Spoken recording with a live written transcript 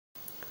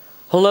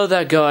Hello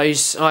there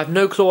guys, I have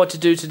no clue what to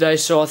do today,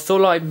 so I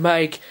thought I'd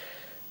make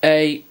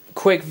a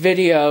quick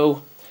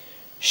video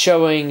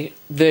showing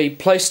the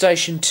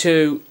PlayStation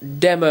 2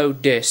 Demo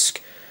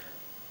disc.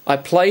 I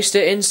placed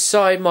it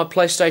inside my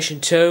PlayStation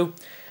 2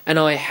 and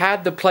I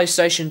had the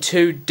PlayStation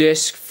 2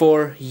 disc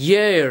for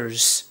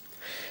years,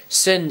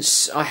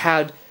 since I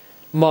had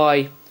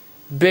my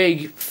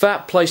big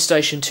fat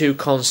PlayStation 2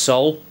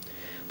 console,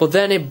 but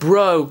then it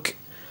broke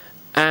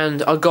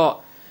and I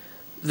got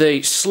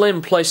the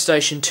slim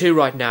PlayStation 2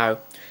 right now.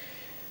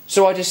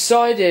 So I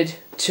decided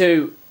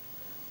to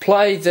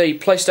play the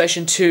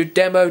PlayStation 2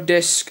 demo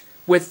disc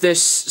with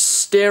this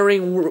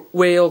steering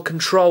wheel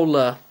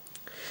controller.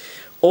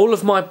 All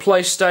of my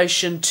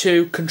PlayStation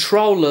 2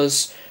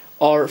 controllers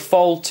are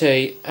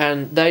faulty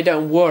and they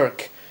don't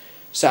work,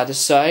 sad to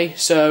say,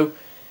 so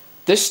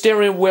this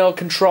steering wheel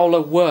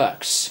controller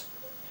works.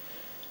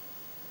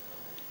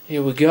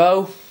 Here we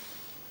go.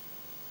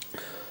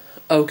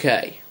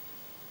 Okay.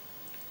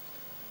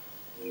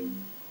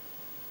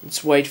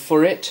 Let's wait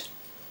for it.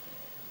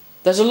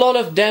 There's a lot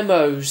of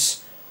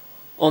demos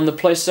on the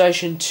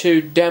PlayStation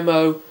 2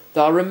 demo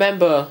that I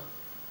remember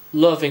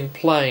loving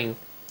playing.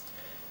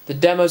 The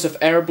demos of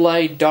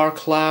Airblade, Dark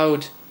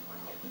Cloud,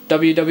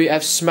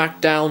 WWF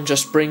SmackDown,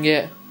 Just Bring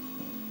It.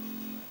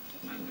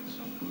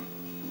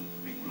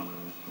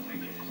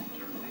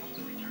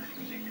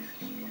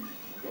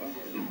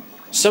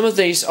 Some of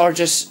these are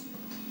just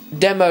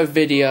demo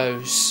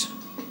videos.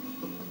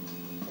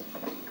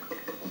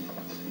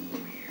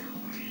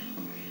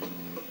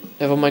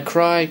 Devil May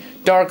Cry.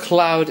 Dark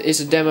Cloud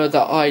is a demo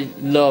that I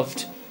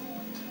loved.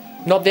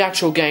 Not the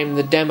actual game,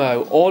 the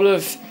demo. All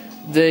of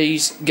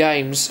these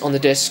games on the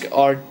disc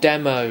are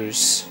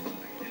demos.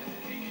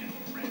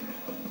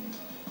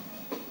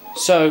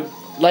 So,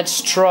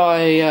 let's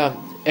try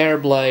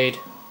Airblade.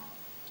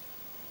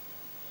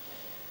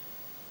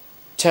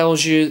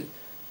 Tells you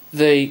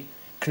the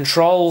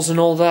controls and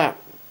all that.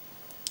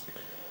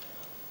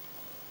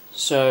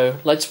 So,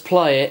 let's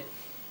play it.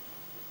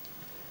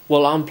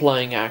 Well, I'm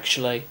playing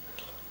actually.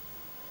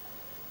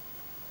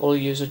 All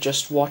you are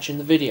just watching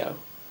the video.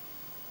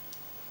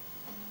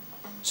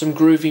 Some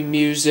groovy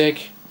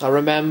music I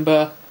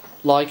remember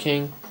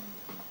liking.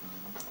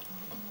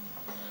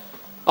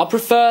 I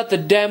prefer the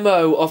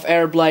demo of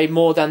Airblade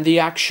more than the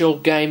actual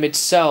game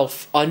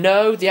itself. I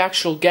know the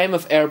actual game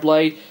of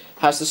Airblade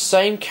has the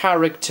same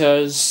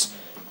characters,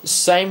 the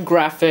same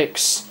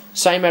graphics,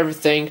 same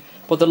everything,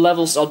 but the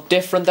levels are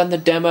different than the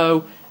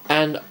demo,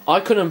 and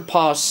I couldn't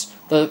pass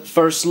the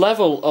first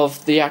level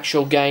of the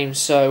actual game,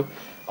 so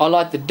I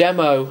like the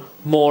demo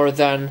more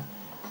than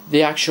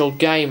the actual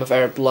game of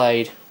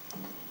Airblade.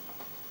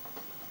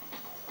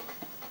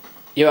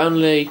 You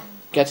only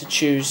get to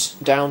choose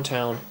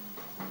downtown.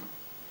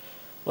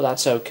 Well,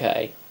 that's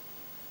okay.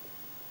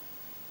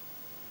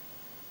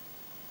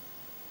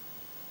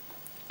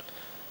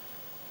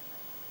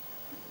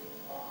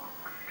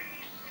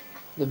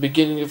 The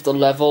beginning of the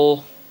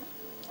level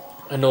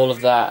and all of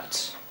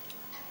that.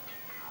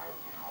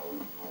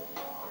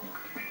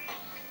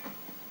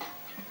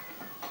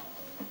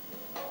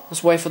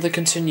 Let's wait for the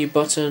continue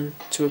button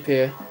to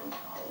appear.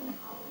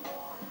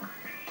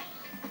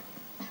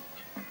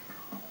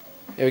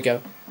 Here we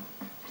go.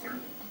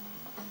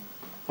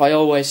 I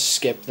always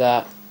skip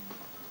that.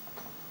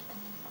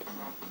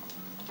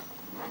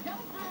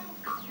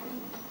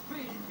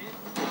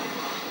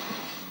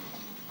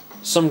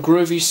 Some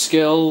groovy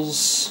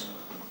skills.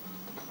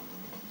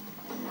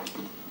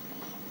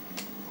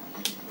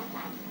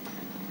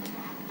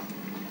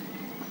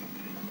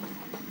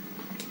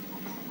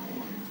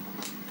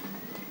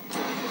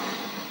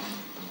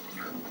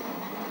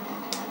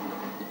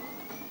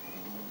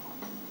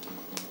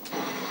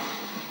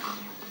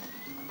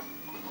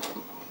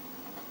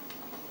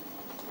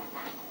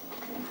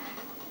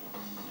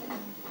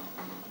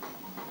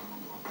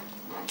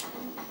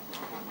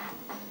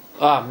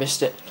 Ah,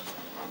 missed it.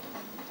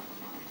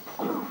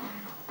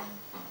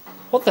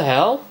 What the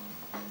hell?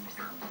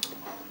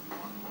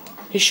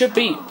 He should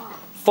be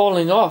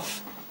falling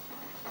off.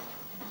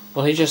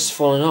 Well, he just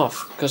fallen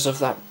off because of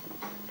that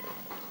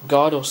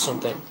guard or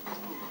something.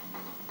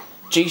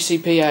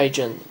 GCP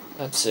agent,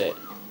 that's it.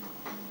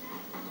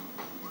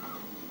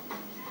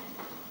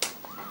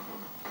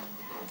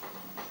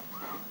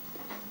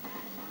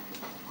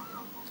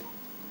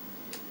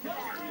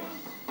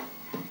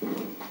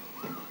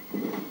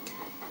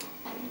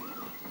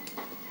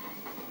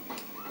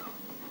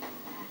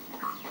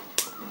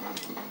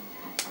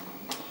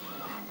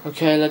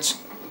 Okay, let's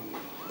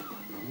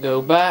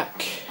go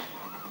back.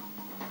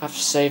 I have to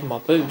save my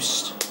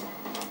boost.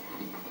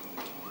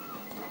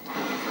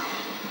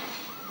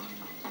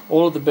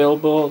 All of the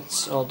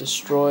billboards are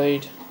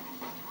destroyed.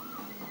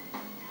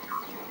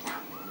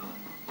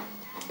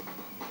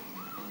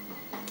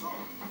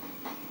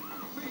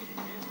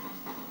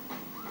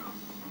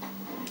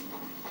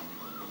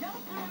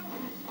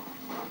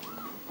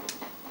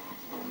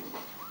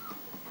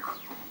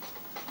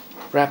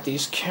 Grab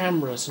these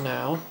cameras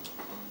now.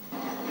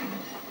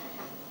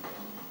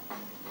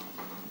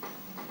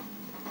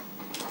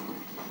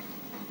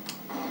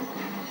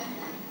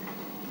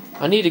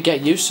 I need to get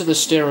used to the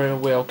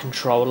steering wheel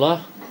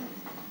controller.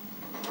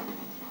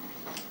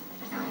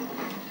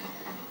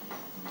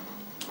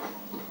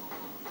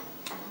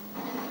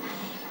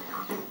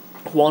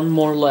 One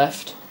more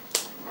left.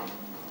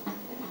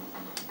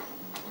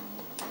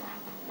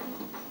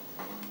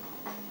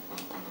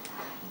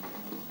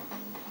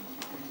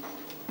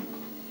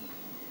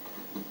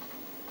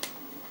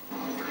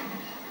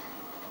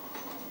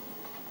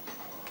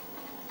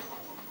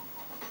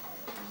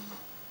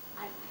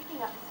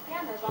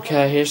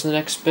 Okay, here's the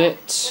next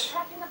bit.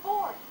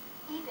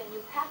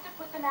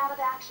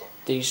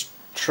 These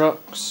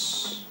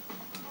trucks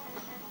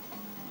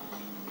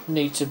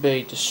need to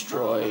be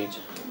destroyed.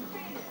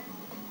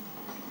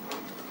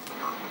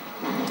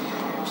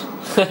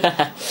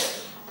 I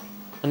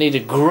need to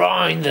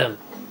grind them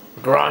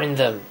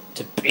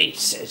to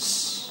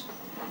pieces.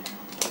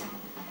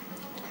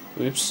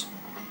 Oops.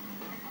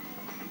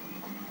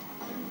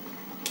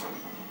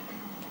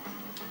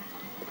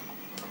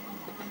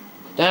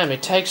 Damn,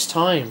 it takes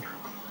time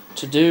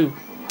to do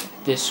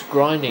this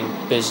grinding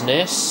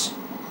business.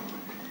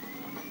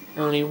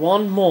 Only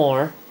one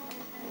more.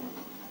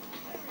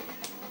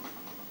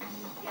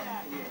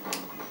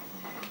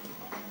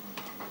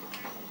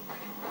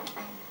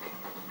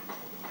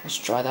 Let's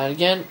try that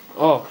again.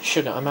 Oh,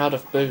 sugar, I'm out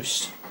of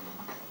boost.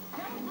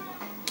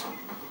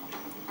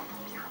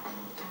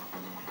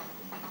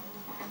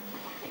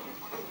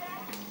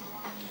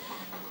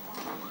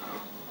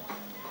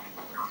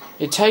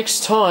 It takes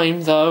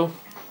time, though.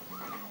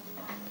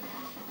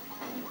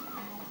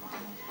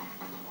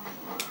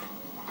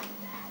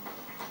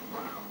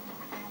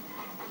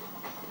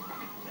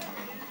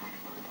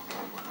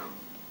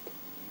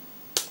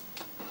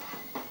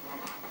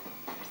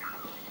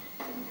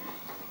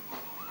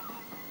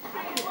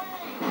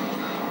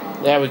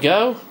 There we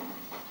go.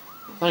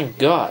 Thank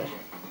God.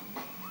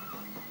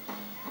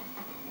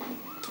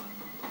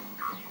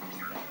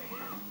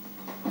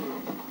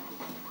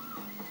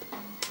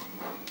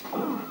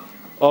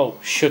 Oh,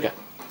 sugar.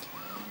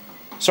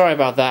 Sorry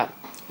about that.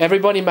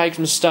 Everybody makes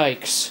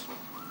mistakes.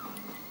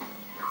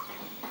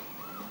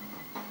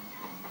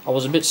 I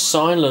was a bit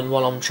silent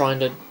while I'm trying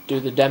to do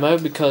the demo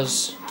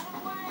because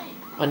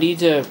I need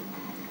to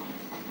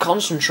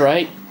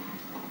concentrate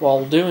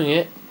while doing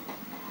it.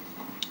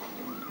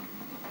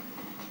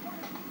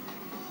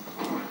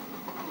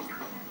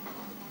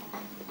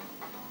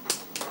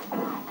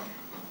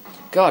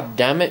 God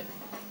damn it.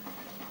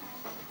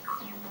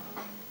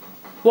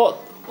 What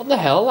the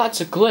hell? That's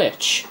a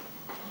glitch.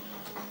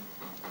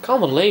 Can't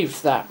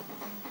believe that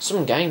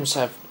some games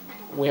have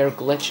weird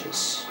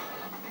glitches.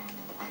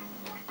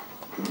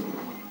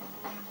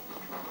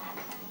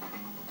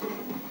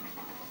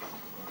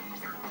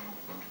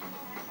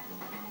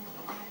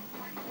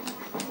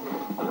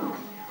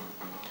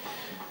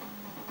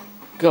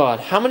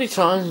 God, how many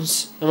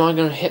times am I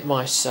gonna hit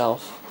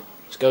myself?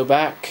 Let's go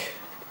back.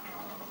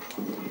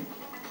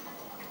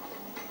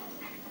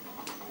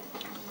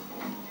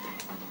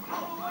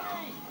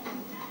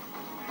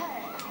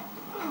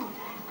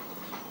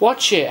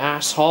 Watch it,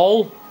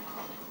 asshole!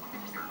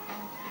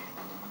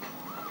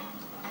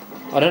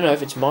 I don't know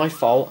if it's my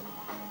fault.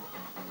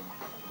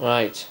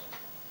 Right.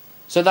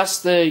 So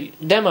that's the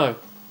demo.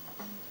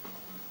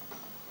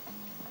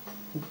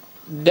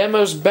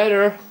 Demo's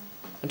better,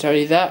 I'll tell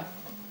you that.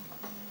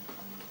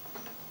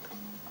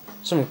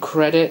 Some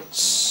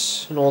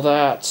credits and all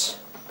that.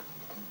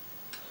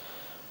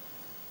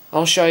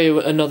 I'll show you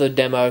another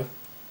demo.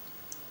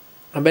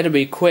 I better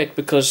be quick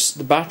because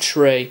the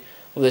battery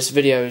of this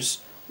video is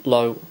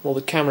low. Well,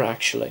 the camera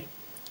actually.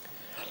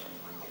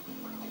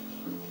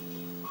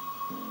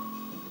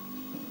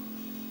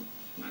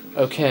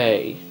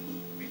 Okay.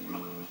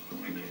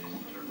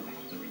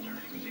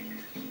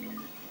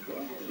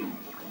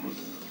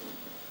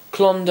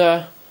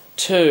 Clonder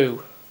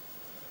 2.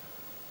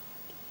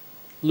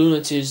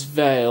 Lunatic's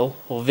Veil,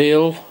 or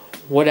Veil,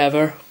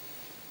 whatever.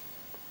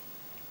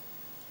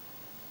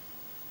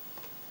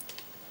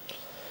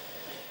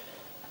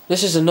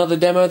 This is another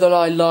demo that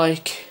I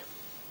like.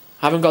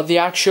 I haven't got the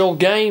actual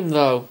game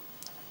though.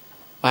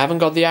 I haven't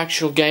got the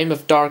actual game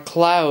of Dark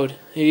Cloud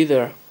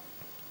either.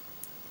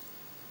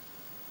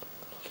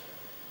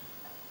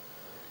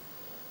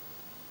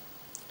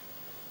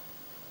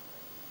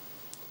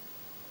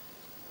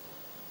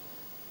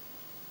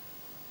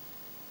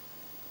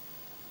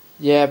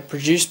 Yeah,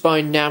 produced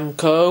by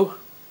Namco.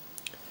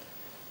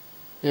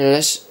 Yeah,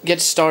 let's get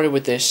started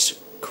with this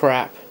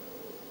crap.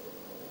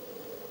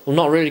 Well,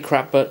 not really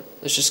crap, but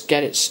let's just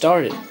get it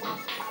started.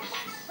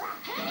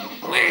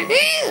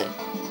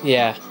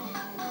 Yeah.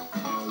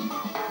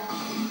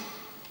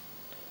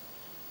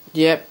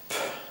 Yep.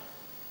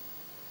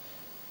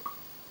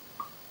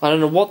 I don't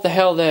know what the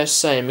hell they're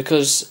saying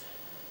because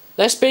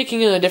they're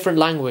speaking in a different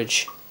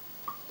language.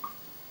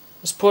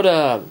 Let's put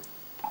a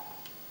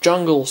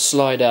jungle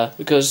slider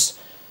because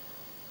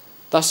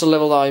that's the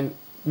level I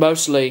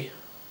mostly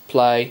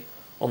play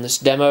on this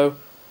demo,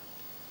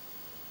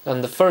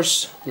 and the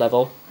first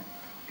level.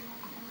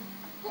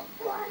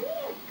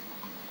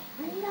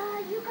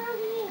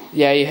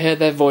 Yeah, you hear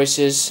their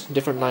voices,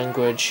 different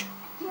language.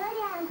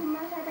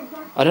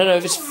 I don't know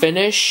if it's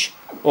Finnish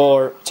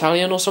or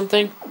Italian or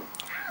something.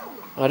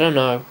 I don't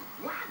know.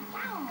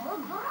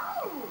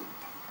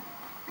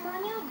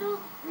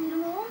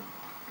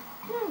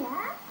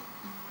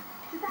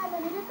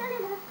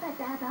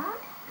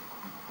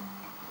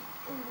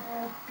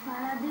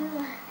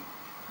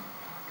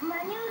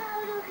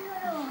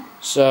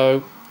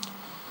 So,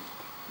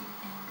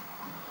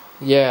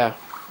 yeah,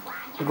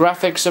 the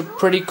graphics are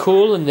pretty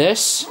cool in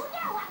this.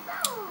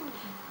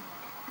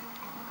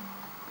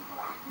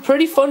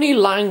 Pretty funny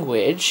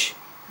language.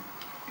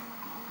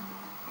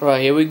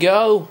 Right, here we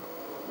go.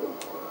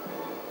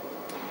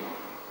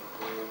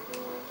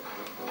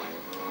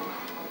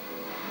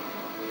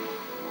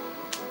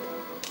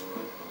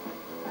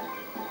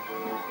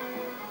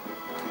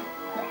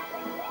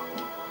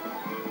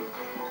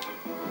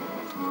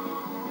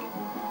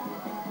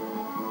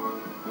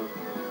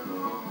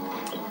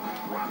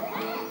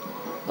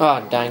 Ah,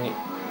 dang it.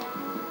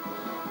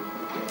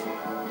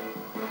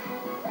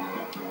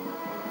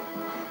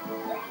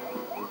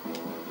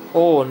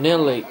 Oh,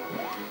 nearly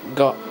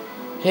got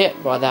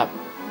hit by that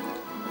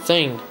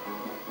thing.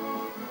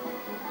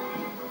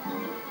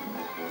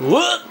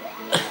 Whoop!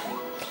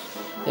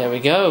 There we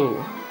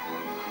go.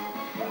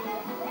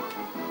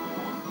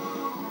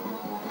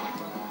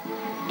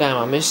 Damn,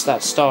 I missed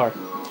that star.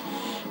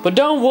 But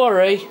don't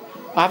worry,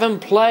 I haven't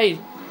played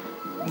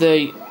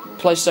the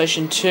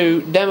PlayStation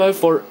 2 demo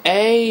for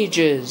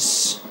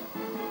ages.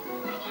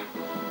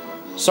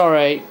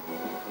 Sorry,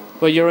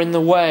 but you're in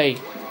the way.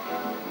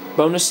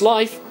 Bonus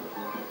life.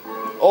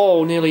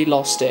 Oh, nearly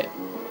lost it.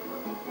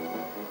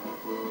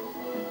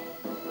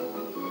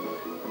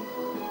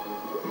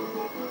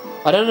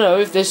 I don't know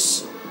if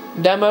this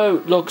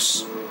demo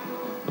looks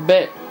a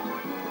bit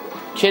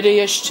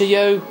kiddie-ish to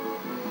you,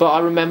 but I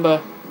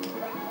remember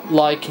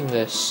liking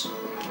this.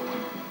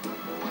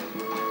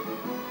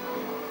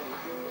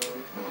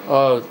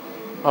 Oh,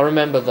 I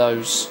remember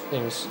those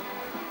things.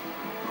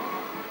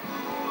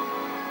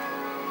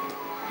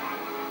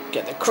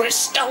 Get the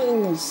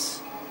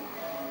crystals!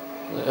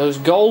 Those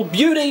gold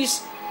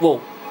beauties!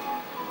 Whoa.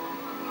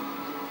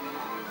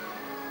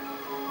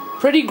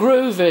 Pretty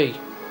groovy.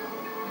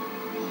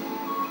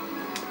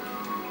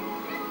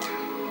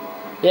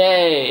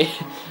 Yay!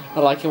 I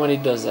like it when he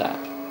does that.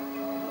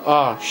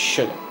 Ah, oh,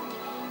 sugar.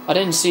 I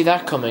didn't see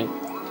that coming.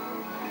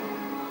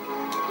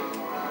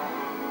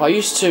 I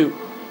used to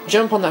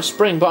jump on that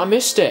spring, but I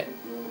missed it.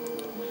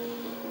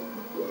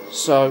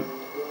 So,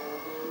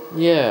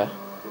 yeah.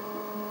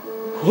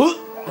 Whoop.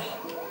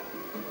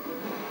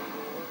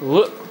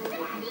 Whoop.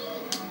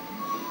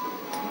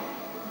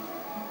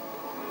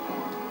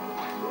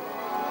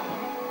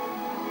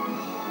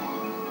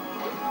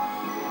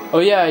 Oh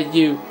yeah,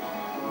 you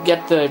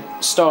get the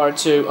star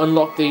to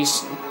unlock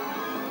these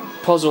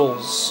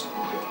puzzles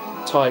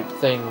type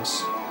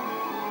things.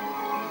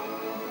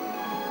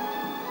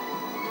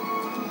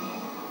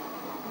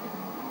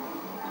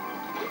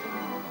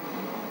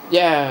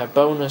 Yeah,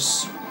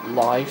 bonus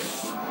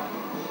life.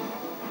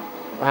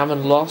 I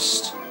haven't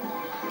lost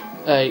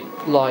a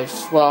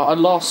life. Well, I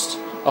lost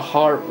a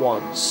heart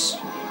once.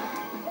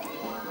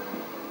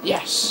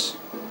 Yes,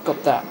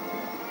 got that.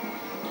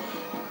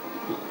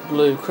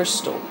 Blue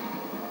crystal.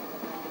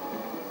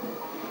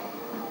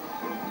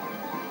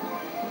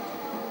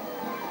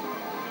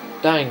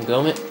 Dang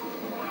gummit.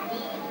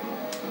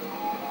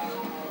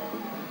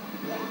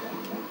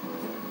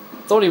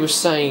 Thought he was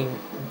saying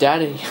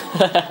daddy.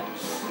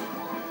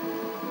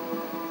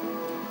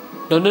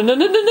 No, no, no,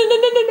 no, no, no,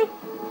 no, no, no.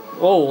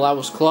 Oh, that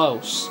was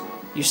close.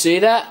 You see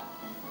that?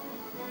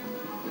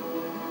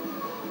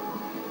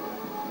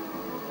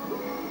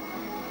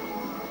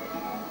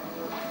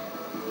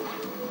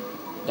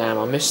 Damn,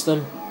 I missed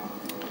them.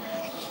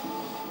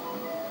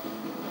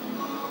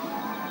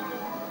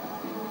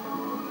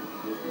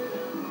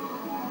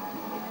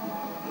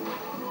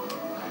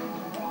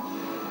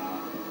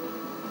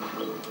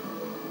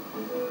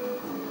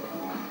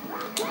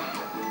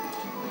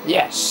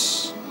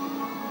 Yes.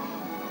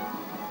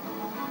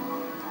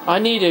 I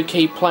need to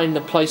keep playing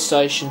the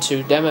PlayStation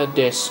 2 Demo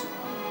disc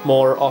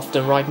more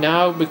often right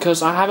now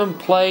because I haven't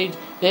played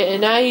it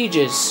in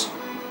ages.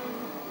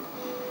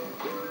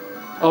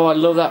 Oh, I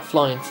love that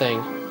flying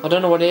thing. I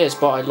don't know what it is,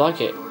 but I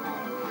like it.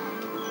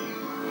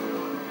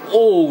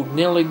 Oh,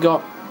 nearly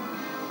got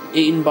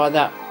eaten by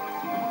that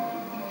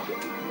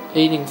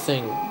eating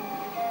thing.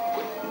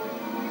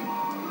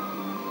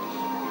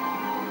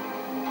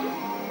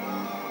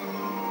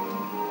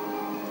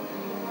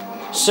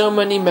 So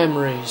many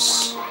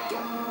memories.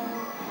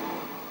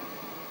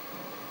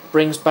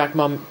 Brings back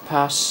my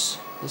past.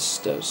 This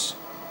does.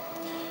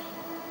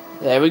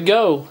 There we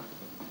go.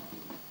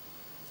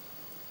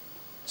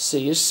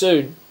 See you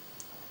soon.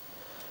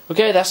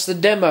 Okay, that's the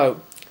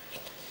demo.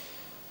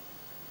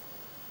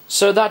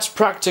 So that's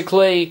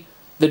practically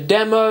the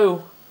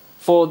demo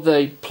for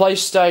the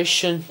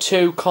PlayStation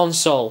 2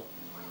 console.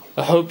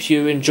 I hope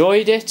you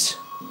enjoyed it.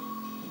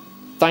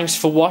 Thanks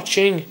for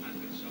watching.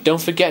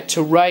 Don't forget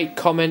to rate,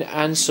 comment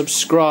and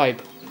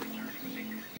subscribe.